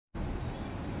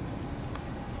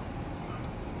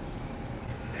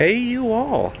Hey you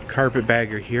all,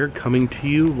 Carpetbagger here, coming to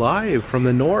you live from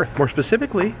the north, more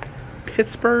specifically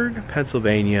Pittsburgh,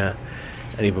 Pennsylvania,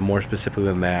 and even more specifically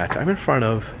than that, I'm in front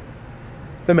of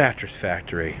the Mattress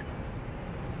Factory.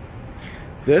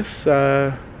 This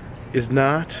is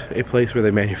not a place where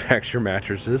they manufacture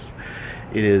mattresses.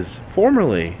 It is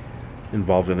formerly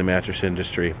involved in the mattress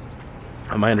industry.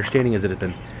 My understanding is that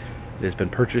it has been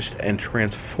purchased and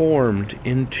transformed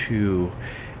into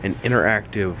an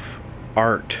interactive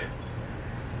art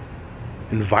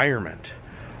environment.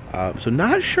 So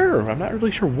not sure, I'm not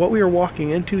really sure what we are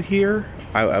walking into here.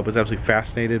 I was absolutely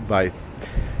fascinated by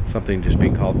something just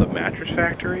being called the Mattress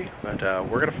Factory, but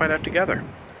we're gonna find out together.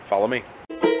 Follow me.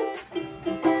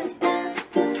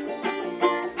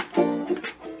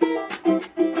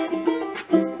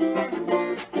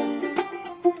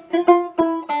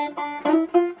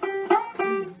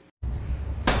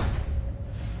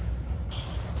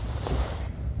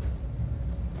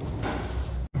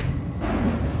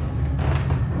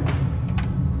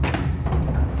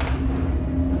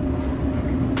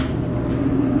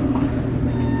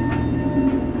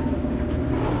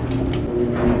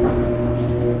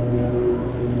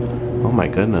 Oh my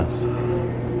goodness.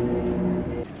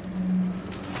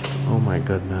 Oh my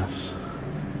goodness.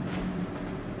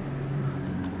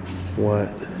 What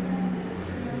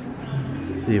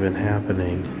is even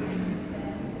happening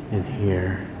in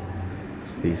here?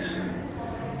 It's these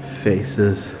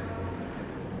faces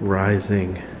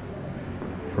rising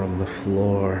from the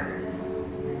floor.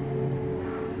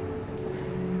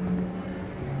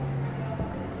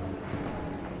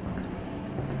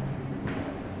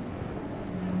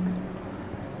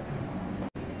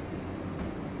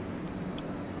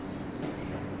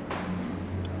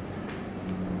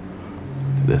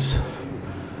 This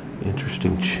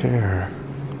interesting chair.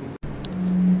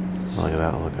 Look at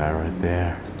that little guy right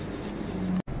there.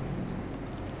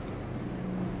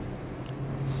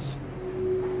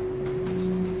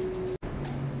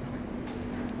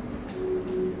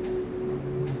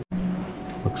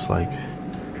 Looks like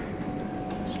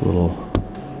this little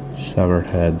severed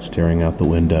head staring out the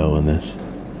window in this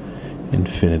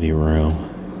infinity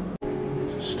room.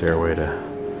 It's a stairway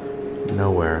to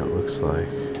nowhere, it looks like.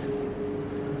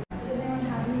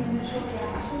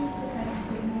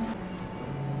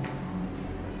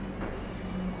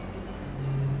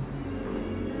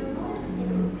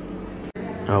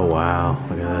 Oh wow,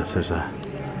 look at this. There's a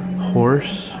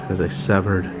horse, has a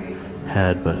severed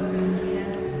head, but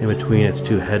in between its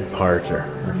two head parts are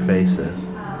faces.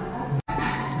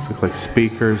 These look like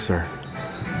speakers or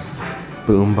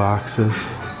boom boxes.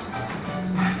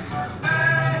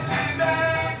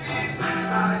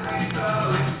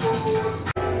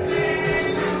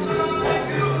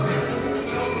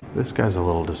 This guy's a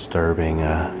little disturbing,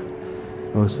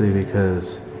 mostly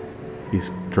because he's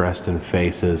dressed in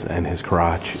faces and his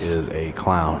crotch is a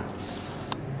clown.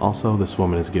 Also, this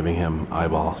woman is giving him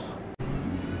eyeballs. I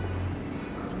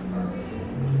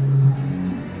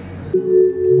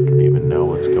don't even know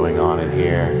what's going on in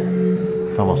here.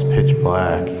 It's almost pitch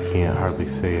black. You can't hardly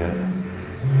see it.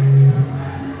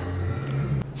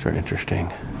 These are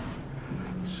interesting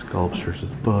sculptures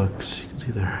with books. You can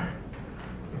see they're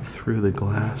through the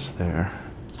glass there.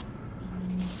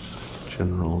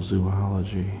 General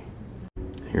zoology.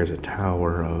 Here's a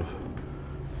tower of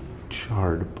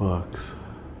charred books.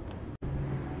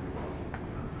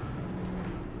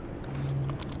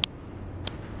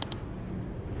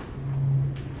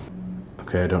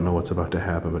 Okay, I don't know what's about to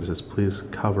happen, but it says please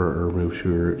cover or remove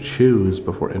your shoes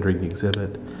before entering the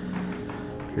exhibit.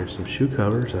 Here's some shoe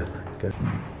covers.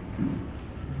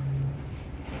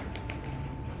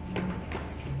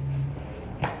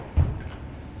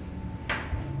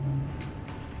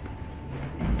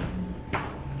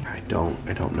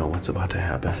 I don't know what's about to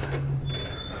happen.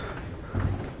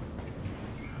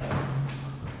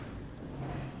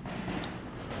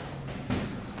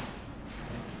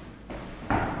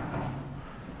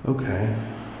 Okay.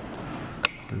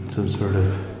 In some sort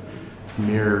of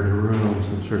mirrored room,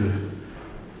 some sort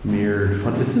of mirrored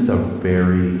fun. This is a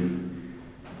very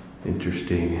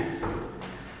interesting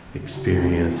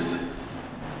experience.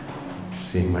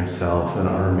 Seeing myself, an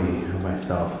army of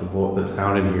myself. The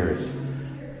sound in here is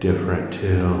different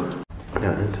too.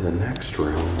 Now into the next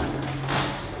room.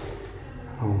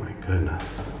 Oh my goodness.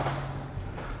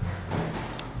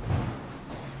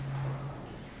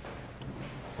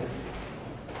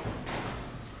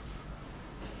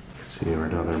 See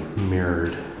another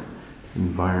mirrored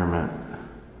environment.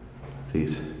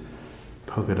 These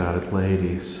polka dotted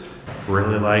ladies.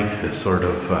 Really like this sort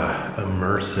of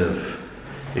immersive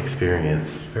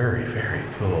experience. Very, very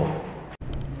cool.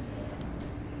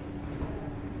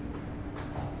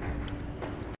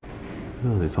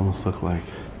 Oh, these almost look like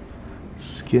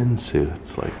skin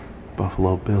suits, like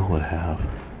Buffalo Bill would have.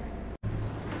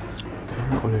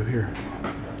 What over here?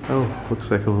 Oh,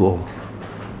 looks like a little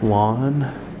lawn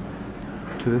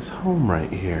to this home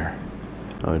right here.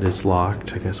 Oh, it is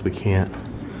locked. I guess we can't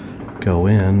go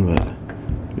in, but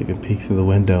we can peek through the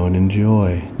window and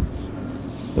enjoy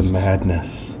the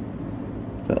madness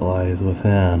that lies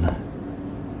within.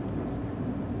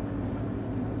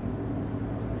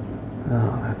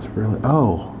 Oh, that's really...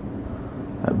 Oh,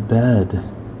 that bed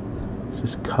is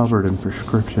just covered in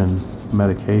prescription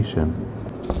medication.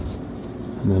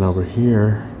 And then over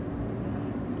here,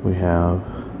 we have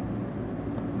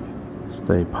just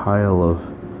a pile of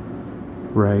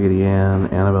Raggedy Ann,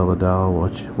 Annabelle the doll,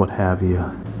 what have you.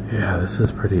 Yeah, this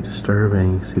is pretty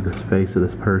disturbing. You see this face of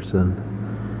this person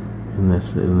in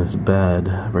this bed,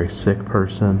 a very sick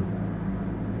person.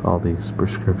 All these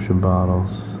prescription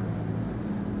bottles.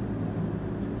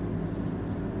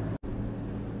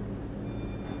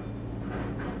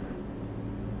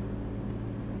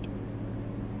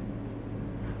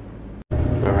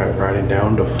 Alright, riding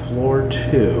down to floor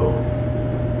 2.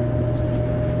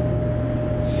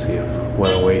 Let's see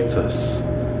what awaits us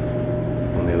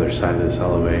on the other side of this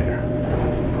elevator.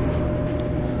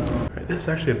 Alright, this is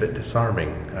actually a bit disarming.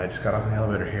 I just got off the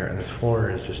elevator here and this floor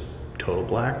is just total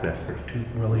blackness. There's 2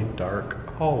 really dark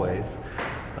hallways.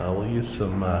 We'll use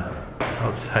some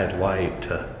outside light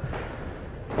to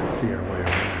see our way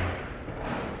around.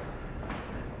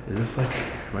 Is this like,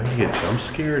 am I gonna get jump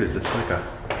scared? Is this like a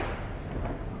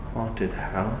haunted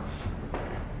house?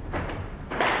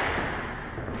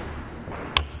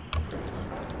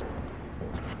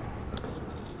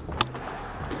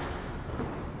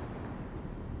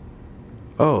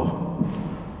 Oh,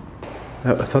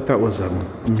 I thought that was a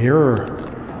mirror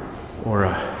or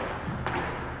a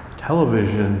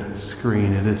television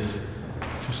screen. It is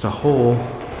just a hole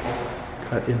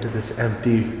cut into this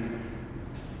empty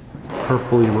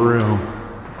purpley room.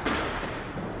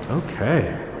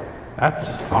 Okay,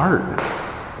 that's art.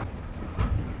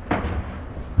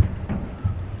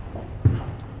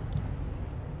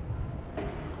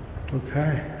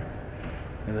 Okay,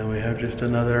 and then we have just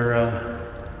another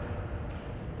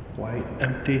white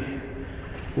empty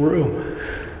room.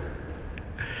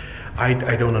 I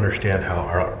don't understand how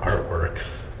art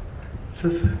works.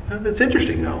 It's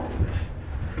interesting though.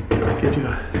 It gives you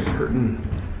a certain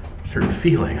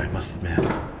feeling, I must admit.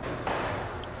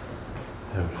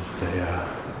 There's just a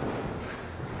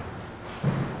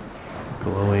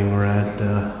glowing red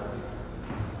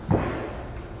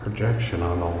projection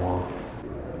on the wall.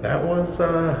 That was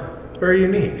very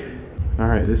unique. All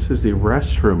right, this is the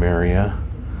restroom area.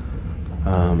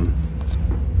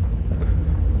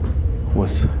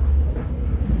 What's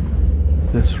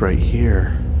this right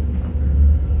here?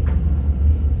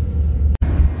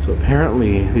 So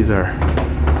apparently these are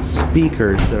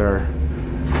speakers that are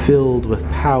filled with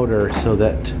powder so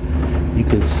that you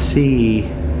can see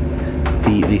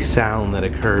the sound that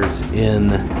occurs in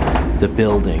the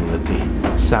building, that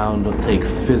the sound will take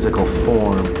physical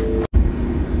form.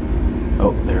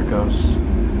 Oh, there it goes.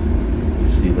 You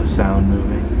see the sound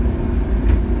moving.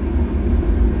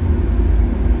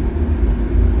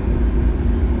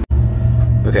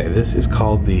 Okay, this is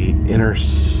called the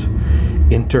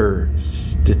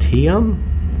interstitium.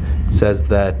 It says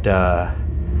that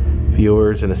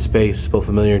viewers in a space both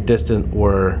familiar and distant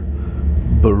or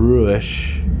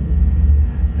barouche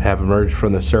have emerged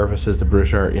from the surfaces. The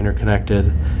barouche are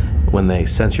interconnected. When they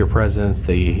sense your presence,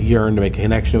 they yearn to make a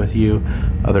connection with you.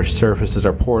 Other surfaces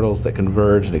are portals that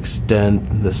converge and extend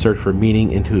the search for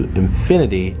meaning into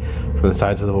infinity from the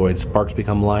sides of the void. Sparks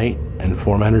become light and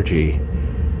form energy.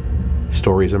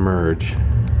 Stories emerge.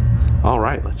 All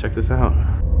right, let's check this out.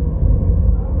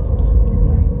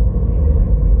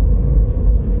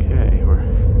 Okay, we're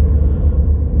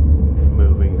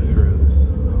moving through this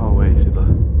hallway. See the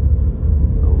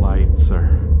lights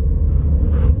are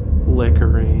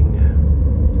flickering.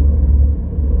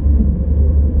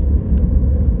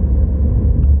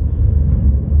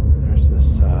 There's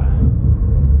this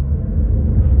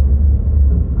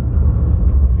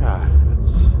yeah,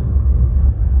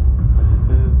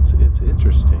 it's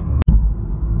interesting.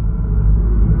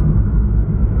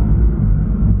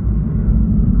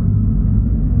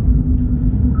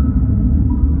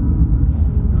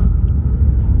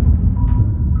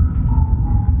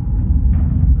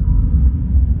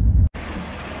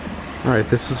 All right,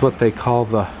 this is what they call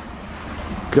the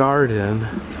garden.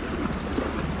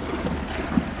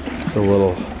 It's a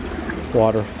little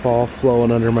waterfall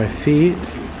flowing under my feet.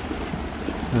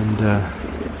 And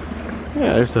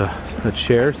yeah, there's a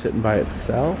chair sitting by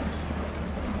itself.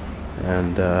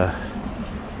 And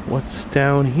what's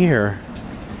down here.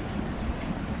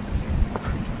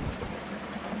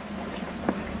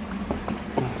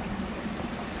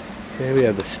 Okay, we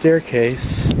have the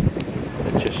staircase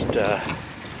that just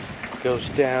goes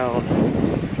down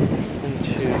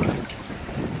into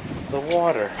the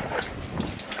water.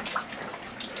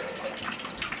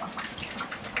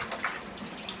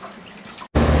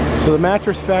 So the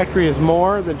Mattress Factory is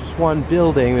more than just one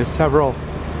building. There's several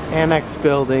annex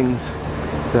buildings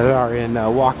that are in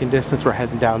walking distance. We're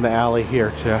heading down the alley here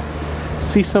to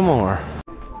see some more.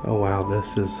 Oh wow,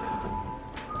 this is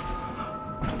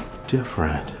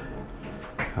different.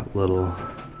 Got little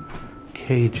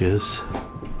cages.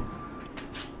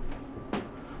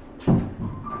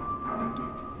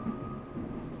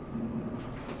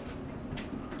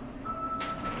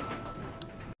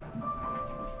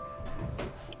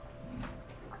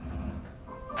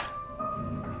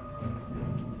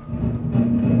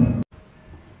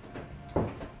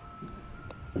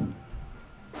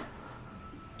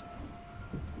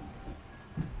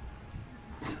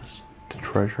 This is the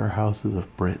treasure houses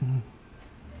of Britain.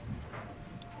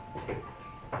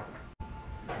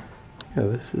 Yeah,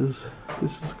 this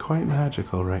is quite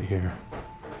magical right here.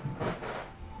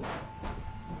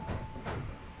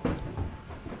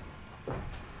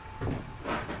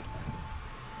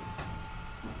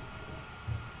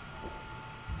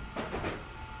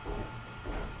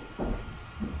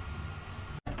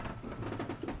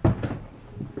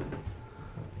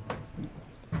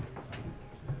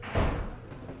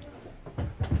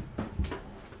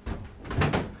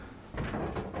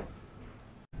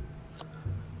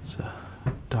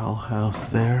 Dollhouse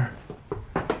there.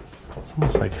 It's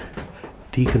almost like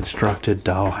deconstructed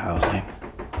doll housing.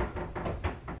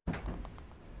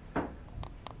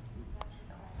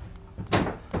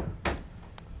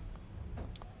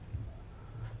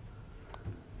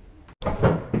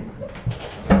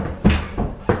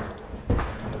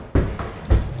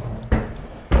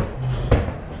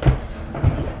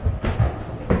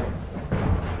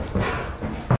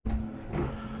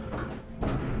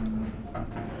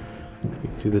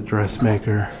 To the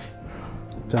dressmaker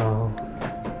doll.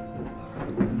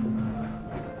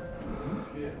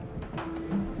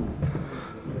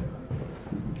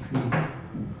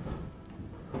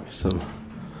 Some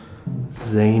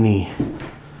zany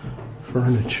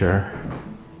furniture.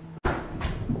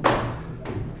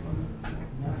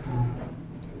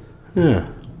 Yeah,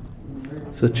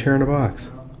 it's a chair in a box.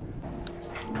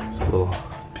 There's a little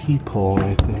peephole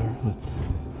right there. Let's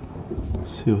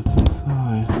see what's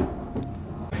inside.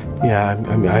 Yeah,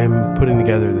 I'm putting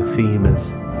together the theme as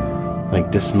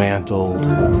like dismantled,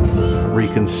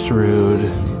 reconstrued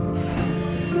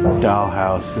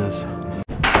dollhouses.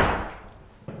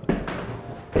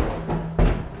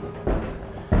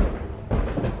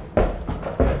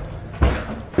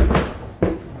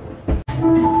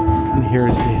 And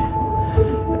here's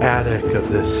the attic of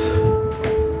this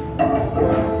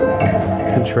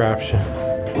contraption.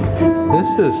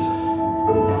 This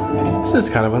is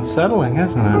kind of unsettling,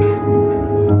 isn't it?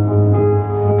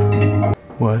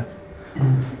 What?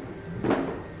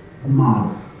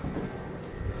 Model.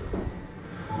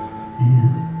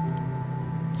 And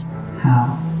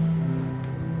house.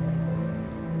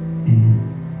 And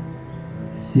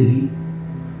city.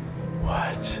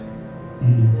 What?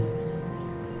 And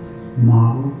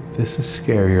model. This is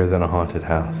scarier than a haunted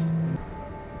house.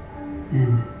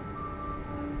 And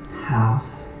house.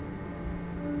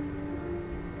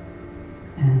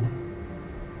 And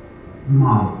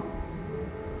model.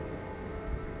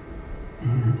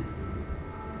 And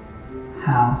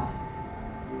house.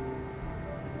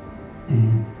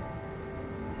 And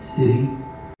city.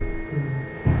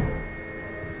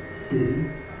 City.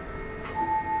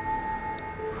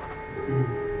 And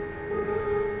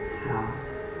house.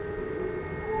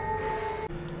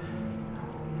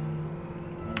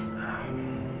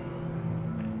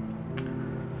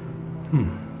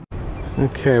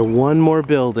 Okay, one more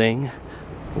building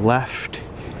left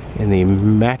in the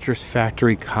Mattress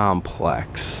Factory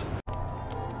complex.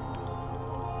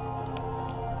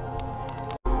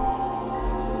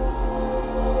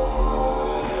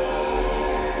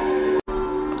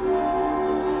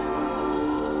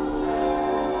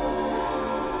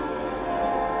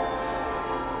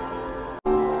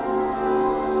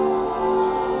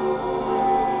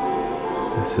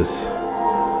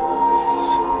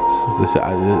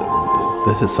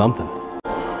 This is something.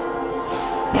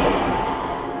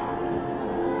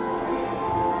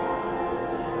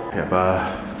 We have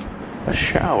a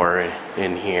shower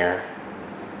in here.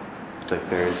 Looks like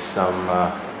there's some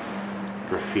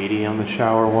graffiti on the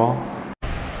shower wall.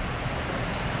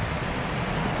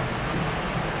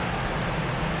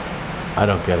 I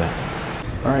don't get it.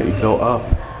 Alright, you go up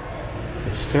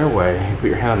the stairway, you put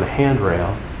your hand on the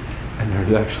handrail, and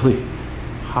there's actually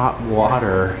hot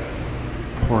water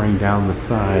pouring down the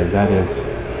side. That is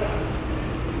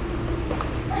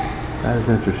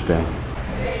interesting.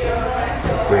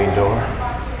 Green door.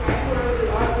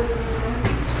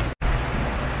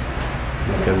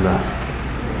 Look in the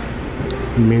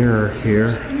mirror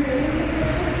here.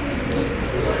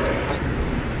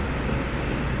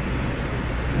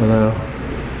 Hello.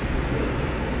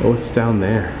 Oh, what's down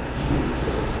there?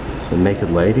 It's a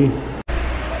naked lady.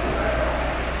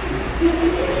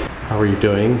 How are you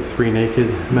doing? 3 naked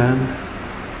men.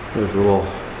 There's a little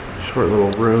short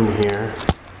little room here.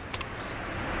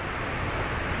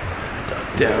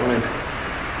 Duck down and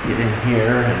get in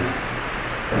here and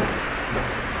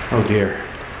oh dear.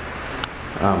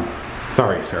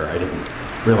 Sorry sir, I didn't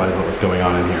realize what was going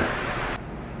on in here.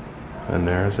 And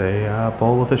there's a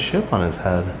bull with a ship on his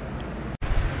head.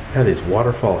 Yeah, these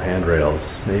waterfall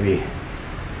handrails. Maybe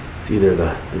it's either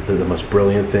the most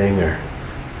brilliant thing or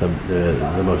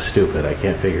the most stupid. I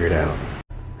can't figure it out.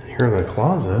 Here in the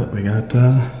closet, we got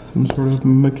some sort of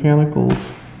mechanical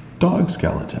dog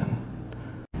skeleton.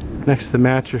 Next to the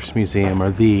Mattress Museum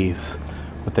are these,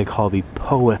 what they call the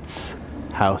Poets'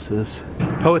 Houses.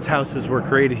 Poets' Houses were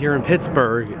created here in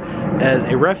Pittsburgh as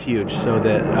a refuge so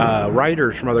that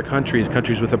writers from other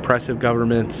countries with oppressive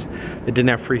governments that didn't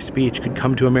have free speech could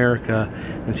come to America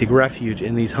and seek refuge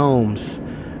in these homes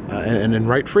and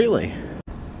write freely.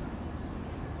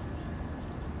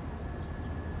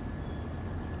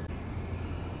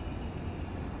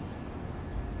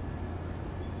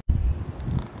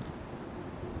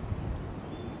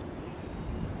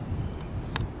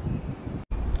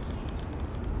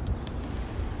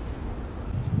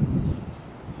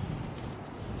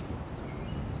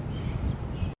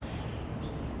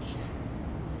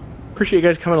 Appreciate you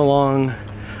guys coming along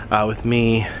with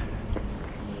me. I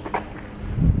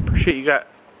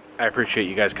appreciate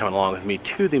you guys coming along with me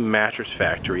to the Mattress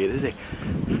Factory. It is a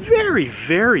very,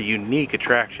 very unique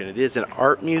attraction. It is an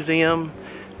art museum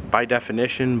by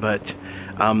definition, but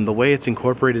the way it's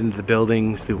incorporated into the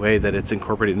buildings, the way that it's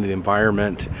incorporated into the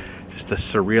environment, just the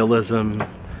surrealism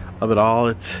of it all,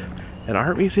 it's an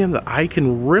art museum that I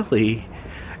can really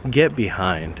get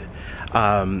behind.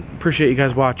 Appreciate you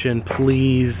guys watching.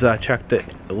 Please check the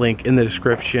link in the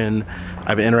description. I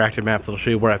have an interactive map that'll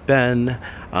show you where I've been.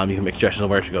 You can make suggestions on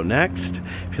where I should go next.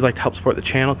 If you'd like to help support the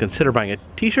channel, consider buying a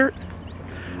t-shirt.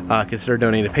 Consider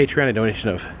donating to Patreon. A donation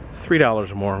of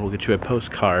 $3 or more will get you a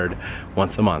postcard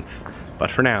once a month.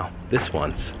 But for now, this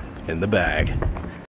one's in the bag.